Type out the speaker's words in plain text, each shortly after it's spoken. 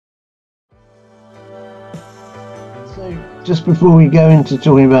So just before we go into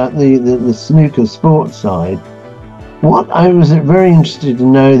talking about the snooker sports side, what I was very interested to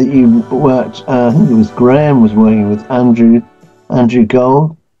know that you worked, I think it was Graham was working with Andrew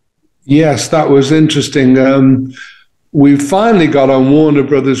Gold. Yes, that was interesting. We finally got on Warner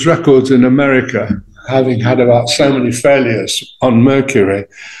Brothers Records in America, having had about so many failures on Mercury.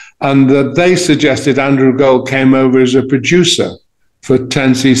 And they suggested Andrew Gold came over as a producer for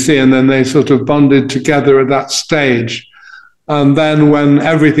 10cc, and then they sort of bonded together at that stage. And then when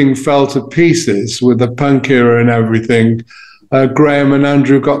everything fell to pieces with the punk era and everything, Graham and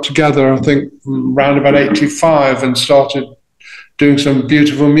Andrew got together, I think, around about 85 and started doing some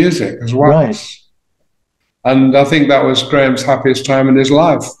beautiful music as well. Right. And I think that was Graham's happiest time in his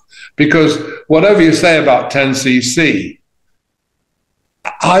life. Because whatever you say about 10cc,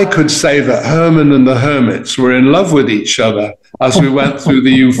 I could say that Herman and the Hermits were in love with each other as we went through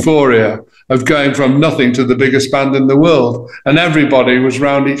the euphoria of going from nothing to the biggest band in the world. And everybody was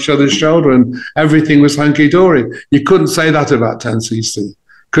round each other's shoulder and everything was hunky-dory. You couldn't say that about 10cc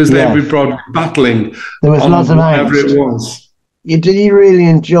because they'd be battling. There was lots of whatever it was. Did you really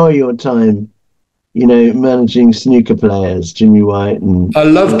enjoy your time, managing snooker players, Jimmy White and... I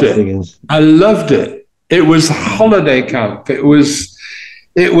loved it. I loved it. It was holiday camp. It was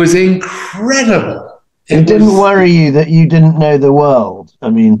incredible. It didn't worry you that you didn't know the world. I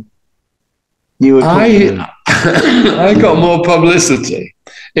mean, you were... I got more publicity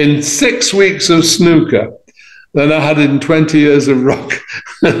in 6 weeks of snooker than I had in 20 years of rock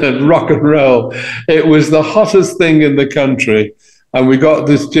and roll. It was the hottest thing in the country. And we got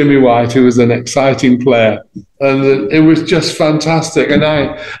this Jimmy White, who was an exciting player. And it was just fantastic. And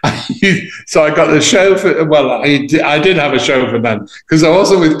so I got the show for, well, I did have a show for them because I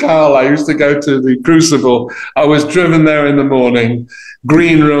wasn't with Carl. I used to go to the Crucible. I was driven there in the morning,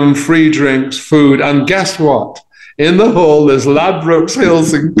 green room, free drinks, food. And guess what? In the hall, there's Ladbrokes,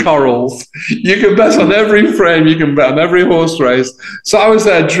 Hills and Corals. You can bet on every frame. You can bet on every horse race. So I was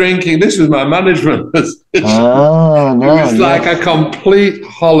there drinking. This was my management. It was like a complete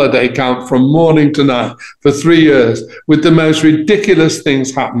holiday camp from morning to night for 3 years with the most ridiculous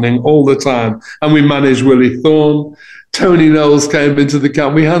things happening all the time. And we managed Willie Thorne. Tony Knowles came into the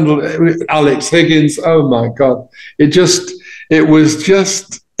camp. We handled Alex Higgins. Oh, my God. It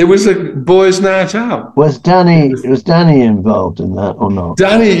was a boys' night out. Was Danny involved in that or not?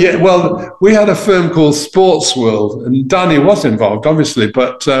 Danny, yeah. Well, we had a firm called Sports World, and Danny was involved, obviously,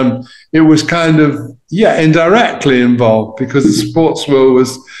 but it was kind of, indirectly involved because the Sports World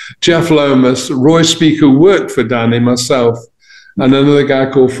was Jeff Lomas, Roy Speaker worked for Danny, myself, and another guy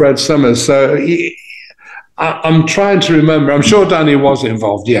called Fred Summers. So I'm trying to remember. I'm sure Danny was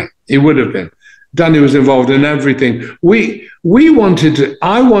involved. Yeah, he would have been. Danny was involved in everything. I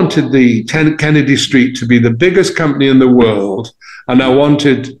wanted the Kennedy Street to be the biggest company in the world, and I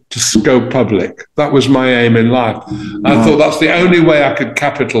wanted to go public. That was my aim in life. I thought that's the only way I could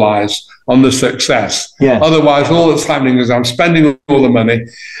capitalize on the success. Yes. Otherwise, all that's happening is I'm spending all the money.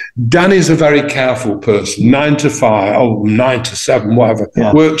 Danny's a very careful person, 9 to 5, 9 to 7, whatever,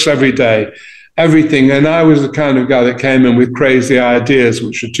 works every day. Everything. And I was the kind of guy that came in with crazy ideas,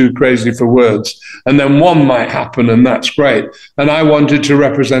 which are too crazy for words. And then one might happen, and that's great. And I wanted to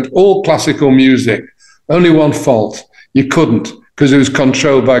represent all classical music. Only one fault. You couldn't, because it was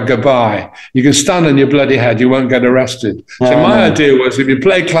controlled by Gabai. You can stand on your bloody head, you won't get arrested. So my idea was if you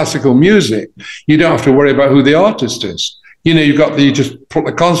play classical music, you don't have to worry about who the artist is. You just put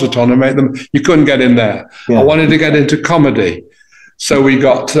the concert on and make them, you couldn't get in there. Yeah. I wanted to get into comedy. So we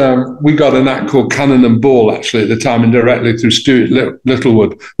got an act called Cannon and Ball, actually, at the time, indirectly through Stuart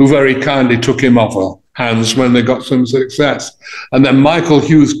Littlewood, who very kindly took him off our hands when they got some success. And then Michael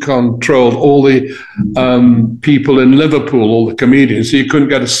Hughes controlled all the people in Liverpool, all the comedians, so you couldn't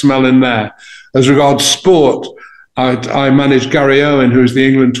get a smell in there. As regards sport, I managed Gary Owen, who's the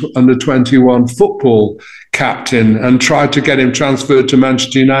England under-21 football captain, and tried to get him transferred to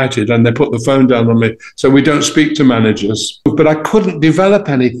Manchester United, and they put the phone down on me. So we don't speak to managers. But I couldn't develop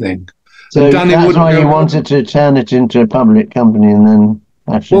anything. So that's why you wanted to turn it into a public company and then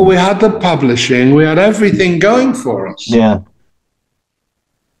actually... Well, we had the publishing. We had everything going for us. Yeah.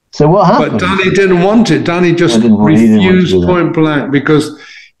 So what happened? But Danny didn't want it. Danny just refused point blank because...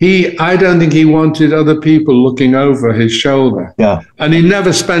 I don't think he wanted other people looking over his shoulder. Yeah. And he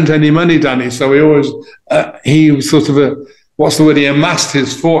never spent any money, Danny. So he was sort of he amassed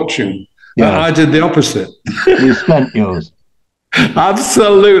his fortune. Yeah. I did the opposite. You spent yours.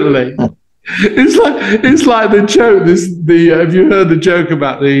 Absolutely. It's like the joke. Have you heard the joke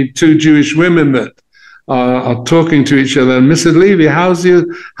about the two Jewish women that are talking to each other. And Mr. Levy, how's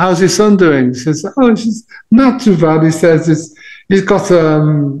your son doing? He says, oh, it's not too bad. He says he's got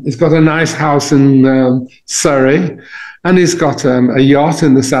a nice house in Surrey, and he's got a yacht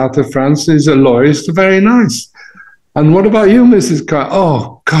in the south of France. He's a lawyer. He's very nice. And what about you, Mrs. Carr?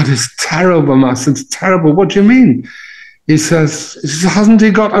 Oh, God, it's terrible, my son. It's terrible. What do you mean? He says, hasn't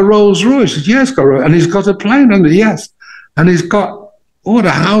he got a Rolls Royce? He says, yes, and he's got a plane under, yes. And he's got, a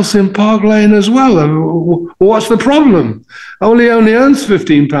house in Park Lane as well. What's the problem? He only earns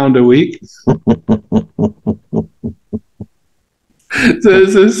 £15 a week. So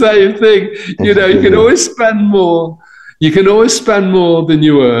it's the same thing. You can always spend more. You can always spend more than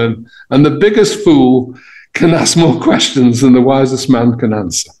you earn. And the biggest fool can ask more questions than the wisest man can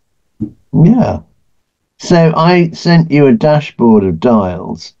answer. Yeah. So I sent you a dashboard of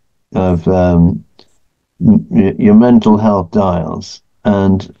dials, of your mental health dials.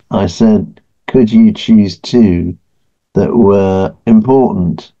 And I said, could you choose two that were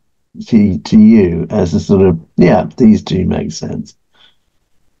important to you as a sort of, these two make sense?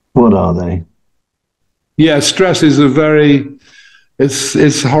 What are they? Yeah, stress is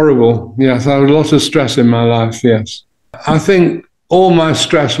it's horrible. Yes, I have a lot of stress in my life, yes. I think all my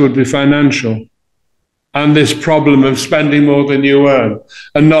stress would be financial. And this problem of spending more than you earn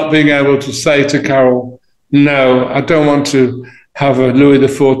and not being able to say to Carol, no, I don't want to have a Louis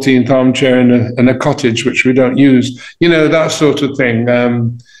XIV armchair in a cottage, which we don't use, that sort of thing.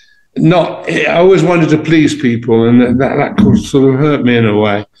 I always wanted to please people, and that sort of hurt me in a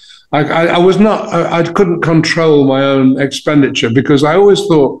way. I couldn't control my own expenditure because I always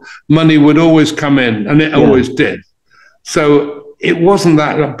thought money would always come in, and it always did. So it wasn't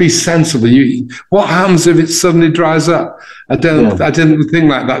that, be sensible. What happens if it suddenly dries up? I didn't think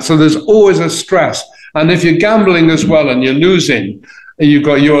like that. So there's always a stress. And if you're gambling as well and you're losing, you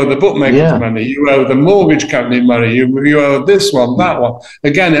owe the bookmaker's money, you owe the mortgage company money, you owe this one, that one.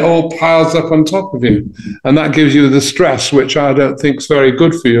 Again, it all piles up on top of you. And that gives you the stress, which I don't think is very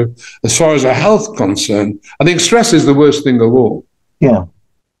good for you as far as a health concern. I think stress is the worst thing of all. Yeah.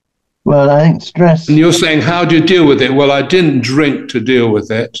 Well, I think stress... And you're saying, how do you deal with it? Well, I didn't drink to deal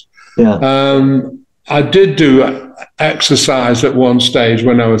with it. Yeah. I did do exercise at one stage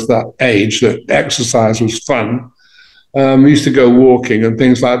when I was that age, that exercise was fun. I used to go walking and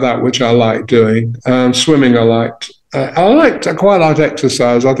things like that, which I liked doing. Swimming I quite liked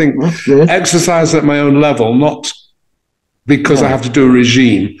exercise. I think exercise at my own level, not because I have to do a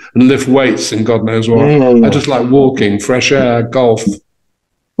regime and lift weights and God knows what. I just like walking, fresh air, golf.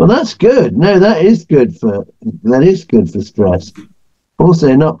 Well, that's good. No, that is good for stress.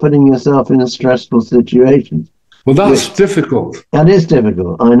 Also, not putting yourself in a stressful situation. Well, that's difficult. That is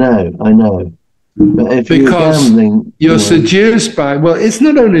difficult. I know. But if you're gambling, you're seduced by. Well, it's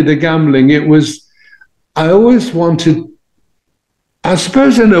not only the gambling. It was. I always wanted. I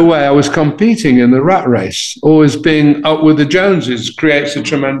suppose, in a way, I was competing in the rat race. Always being up with the Joneses creates a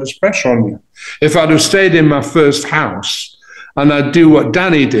tremendous pressure on you. If I'd have stayed in my first house. And I'd do what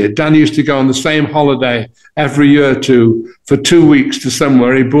Danny did. Danny used to go on the same holiday every year for 2 weeks to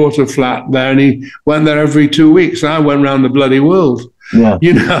somewhere. He bought a flat there and he went there every 2 weeks. And I went around the bloody world. Yeah.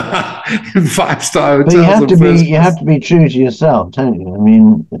 In 5-star hotels. But you have to be true to yourself, don't you? I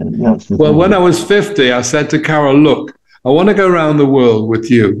mean, that's the thing. When I was 50, I said to Carol, look, I want to go around the world with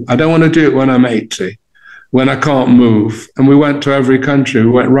you. I don't want to do it when I'm 80, when I can't move. And we went to every country.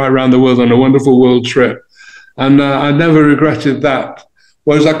 We went right around the world on a wonderful world trip. And I never regretted that.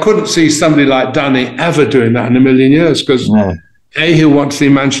 Whereas I couldn't see somebody like Danny ever doing that in a million years because he'll want to see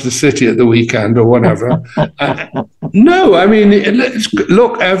Manchester City at the weekend or whatever. No, I mean,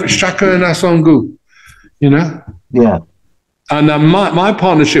 look, Shaka and Asangu, Yeah. And my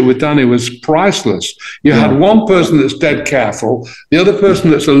partnership with Danny was priceless. You had one person that's dead careful, the other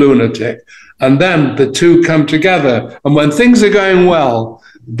person that's a lunatic, and then the two come together. And when things are going well,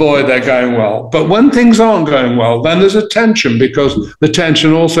 boy, they're going well. But when things aren't going well, then there's a tension because the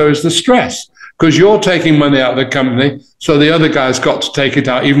tension also is the stress because you're taking money out of the company, so the other guy's got to take it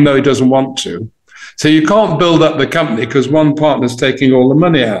out even though he doesn't want to. So you can't build up the company because one partner's taking all the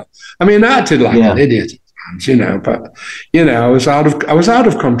money out. I mean, I acted like an idiot, but I was out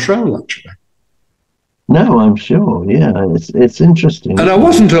of control actually. No, I'm sure. Yeah, it's interesting. And I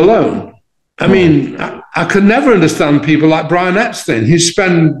wasn't alone. I mean, I could never understand people like Brian Epstein who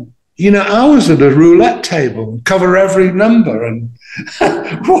spend, hours at a roulette table and cover every number. And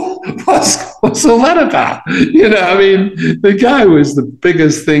what's all that about? I mean, the guy was the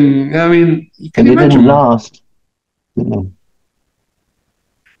biggest thing. I mean, can you imagine? Didn't last. Didn't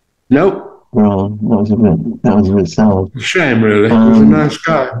Nope. Well, that was a bit sad. Shame, really. He was a nice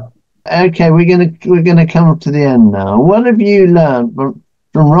guy. Okay, we're gonna come up to the end now. What have you learned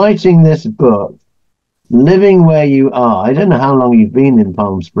from writing this book, living where you are? I don't know how long you've been in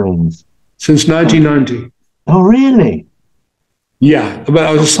Palm Springs. Since 1990. Oh, really? Yeah, but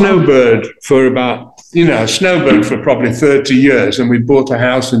I was a snowbird for a snowbird for probably 30 years, and we bought a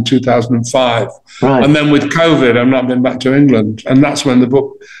house in 2005. Right. And then with COVID, I've not been back to England, and that's when the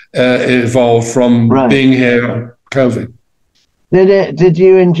book evolved from being here on COVID. Did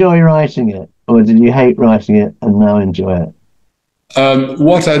you enjoy writing it, or did you hate writing it and now enjoy it?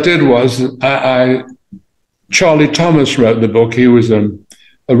 What I did was, Charlie Thomas wrote the book. He was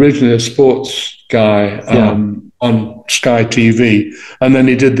originally a sports guy on Sky TV, and then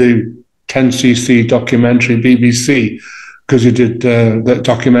he did the 10cc documentary BBC because he did the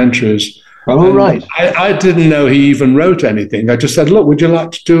documentaries. Oh, right. I didn't know he even wrote anything. I just said, look, would you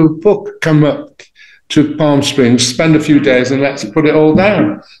like to do a book? Come up to Palm Springs, spend a few days, and let's put it all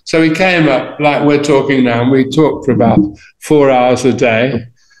down. So he came up like we're talking now, and we talked for about 4 hours a day.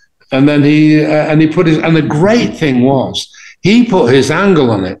 And then he put and the great thing was, he put his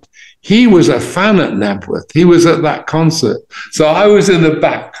angle on it. He was a fan at Nebworth. He was at that concert. So I was in the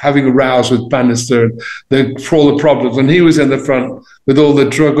back having a rouse with Bannister for all the problems, and he was in the front with all the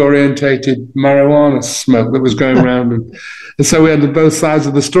drug-orientated marijuana smoke that was going around. And so we had both sides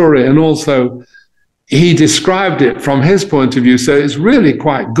of the story. And also, he described it from his point of view, so it's really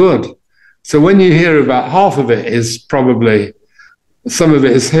quite good. So when you hear about half of it is probably, some of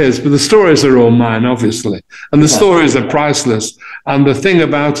it is his, but the stories are all mine, obviously. And the stories are priceless. And the thing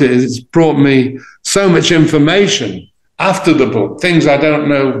about it is it's brought me so much information after the book, things I don't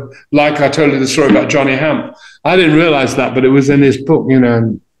know, like I told you the story about Johnny Hamp. I didn't realize that, but it was in his book, you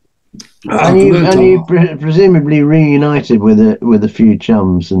know. And you presumably reunited with a few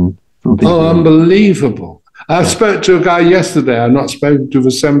chums and from people. Oh, unbelievable. I spoke to a guy yesterday I've not spoken to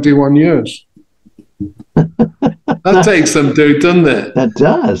for 71 years. That takes some doing, doesn't it? That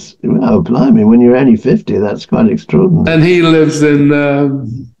does. Well, blimey, when you're only 50, that's quite extraordinary. And he lives in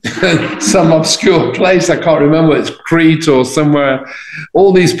some obscure place. I can't remember. It's Crete or somewhere.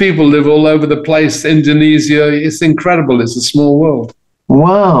 All these people live all over the place. Indonesia. It's incredible. It's a small world.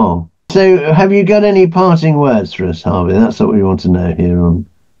 Wow. So have you got any parting words for us, Harvey? That's what we want to know here on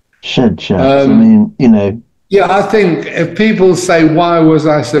Shed Chats. I mean, you know. Yeah, I think if people say, why was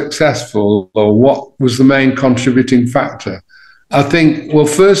I successful, or what was the main contributing factor? I think, well,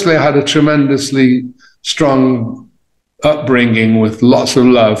 firstly, I had a tremendously strong upbringing with lots of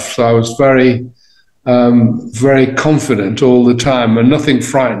love. So I was very, very confident all the time, and nothing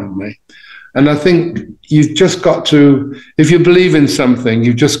frightened me. And I think you've just got to, if you believe in something,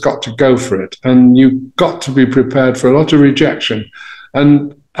 you've just got to go for it. And you've got to be prepared for a lot of rejection.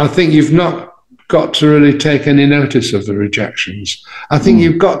 And I think you've not got to really take any notice of the rejections. I think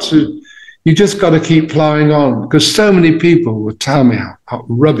you just got to keep plowing on, because so many people would tell me how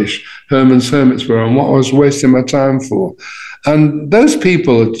rubbish Herman's Hermits were and what I was wasting my time for. And those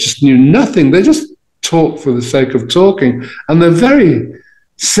people just knew nothing. They just talk for the sake of talking. And they're very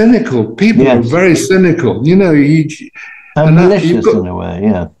cynical. People are very cynical. You know, and malicious in a way,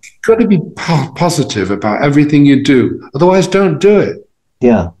 yeah. You've got to be positive about everything you do. Otherwise, don't do it.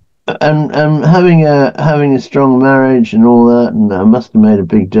 Yeah. And having a strong marriage and all that, and that must have made a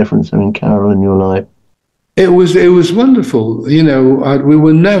big difference having Carol in your life. It was wonderful. You know, we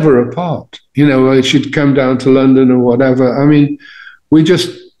were never apart. You know, she'd come down to London or whatever. I mean, we're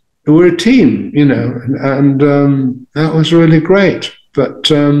a team. You know, and that was really great. But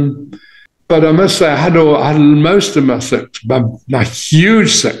I must say, I had most of my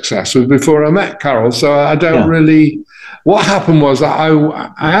huge success was before I met Carol. So I don't really. What happened was I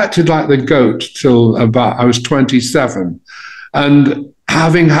acted like the goat till about I was 27. And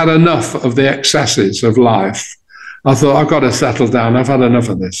having had enough of the excesses of life, I thought, I've got to settle down. I've had enough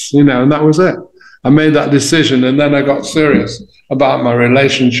of this, you know, and that was it. I made that decision, and then I got serious about my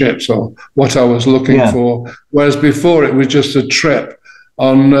relationships or what I was looking for. Whereas before it was just a trip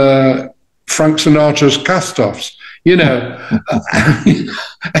on Frank Sinatra's cast-offs. You know,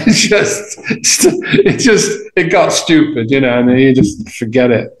 it got stupid, you know, and you just forget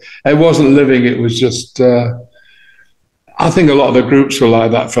it. It wasn't living, it was just, I think a lot of the groups were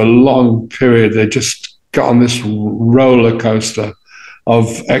like that for a long period. They just got on this roller coaster of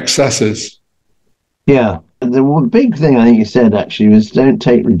excesses. Yeah. The big thing I think you said actually was don't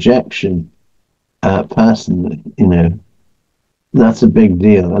take rejection personally, you know. That's a big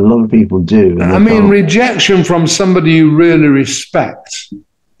deal. A lot of people do. I mean, rejection from somebody you really respect.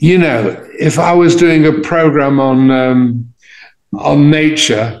 You know, if I was doing a program on on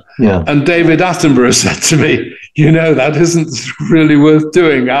nature. Yeah. And David Attenborough said to me, that isn't really worth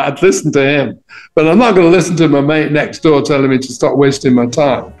doing. I'd listen to him, but I'm not going to listen to my mate next door telling me to stop wasting my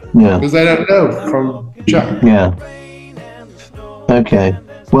time. Yeah. Because they don't know from Jack. Yeah. Okay.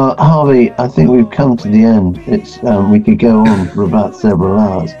 Well, Harvey, I think we've come to the end. It's we could go on for about several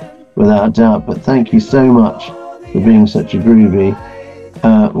hours, without doubt. But thank you so much for being such a groovy,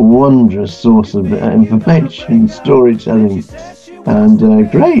 wondrous source of information, storytelling,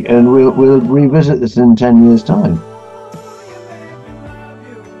 and great. And we'll revisit this in 10 years' time.